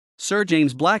Sir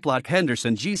James Blacklock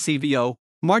Henderson GCVO,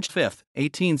 March 5,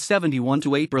 1871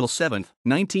 to April 7,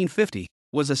 1950,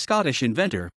 was a Scottish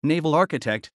inventor, naval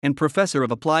architect, and professor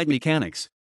of applied mechanics.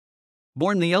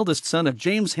 Born the eldest son of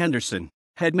James Henderson,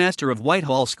 headmaster of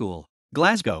Whitehall School,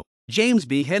 Glasgow, James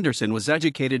B. Henderson was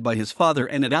educated by his father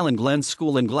and at Allan Glen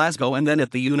School in Glasgow and then at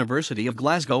the University of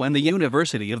Glasgow and the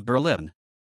University of Berlin.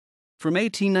 From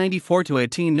 1894 to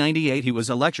 1898 he was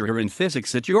a lecturer in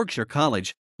physics at Yorkshire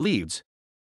College, Leeds.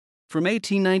 From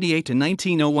 1898 to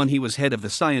 1901 he was head of the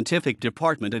scientific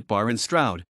department at Bar and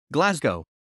Stroud, Glasgow.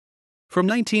 From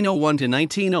 1901 to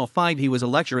 1905 he was a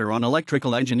lecturer on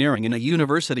electrical engineering and a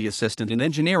university assistant in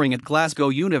engineering at Glasgow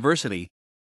University.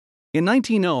 In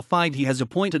 1905 he has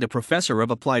appointed a professor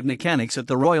of applied mechanics at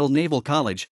the Royal Naval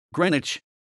College, Greenwich.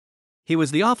 He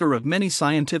was the author of many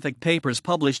scientific papers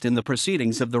published in the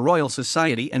Proceedings of the Royal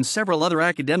Society and several other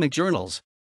academic journals.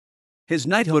 His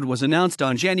knighthood was announced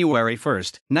on January 1,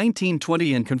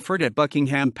 1920 and conferred at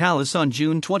Buckingham Palace on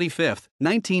June 25,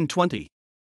 1920.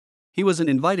 He was an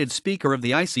invited speaker of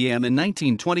the ICM in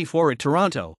 1924 at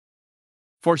Toronto.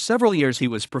 For several years he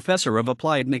was professor of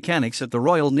applied mechanics at the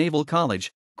Royal Naval College,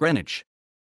 Greenwich.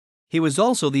 He was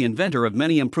also the inventor of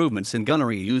many improvements in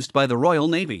gunnery used by the Royal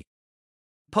Navy.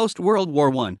 Post-World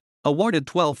War I, awarded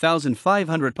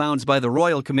 £12,500 by the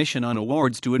Royal Commission on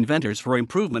Awards to inventors for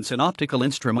improvements in optical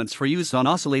instruments for use on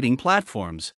oscillating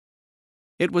platforms.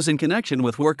 It was in connection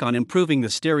with work on improving the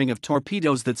steering of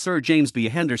torpedoes that Sir James B.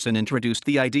 Henderson introduced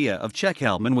the idea of check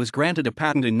helm and was granted a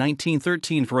patent in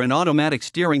 1913 for an automatic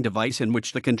steering device in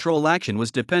which the control action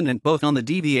was dependent both on the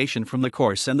deviation from the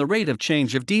course and the rate of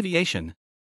change of deviation.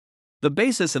 The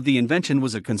basis of the invention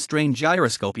was a constrained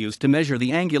gyroscope used to measure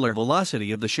the angular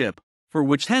velocity of the ship, for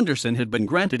which Henderson had been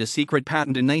granted a secret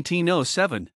patent in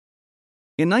 1907.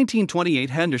 In 1928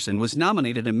 Henderson was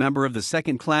nominated a member of the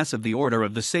second class of the Order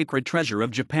of the Sacred Treasure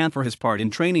of Japan for his part in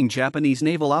training Japanese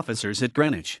naval officers at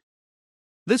Greenwich.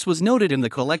 This was noted in the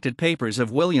collected papers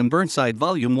of William Burnside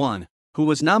Volume 1, who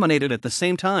was nominated at the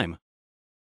same time.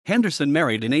 Henderson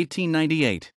married in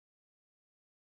 1898.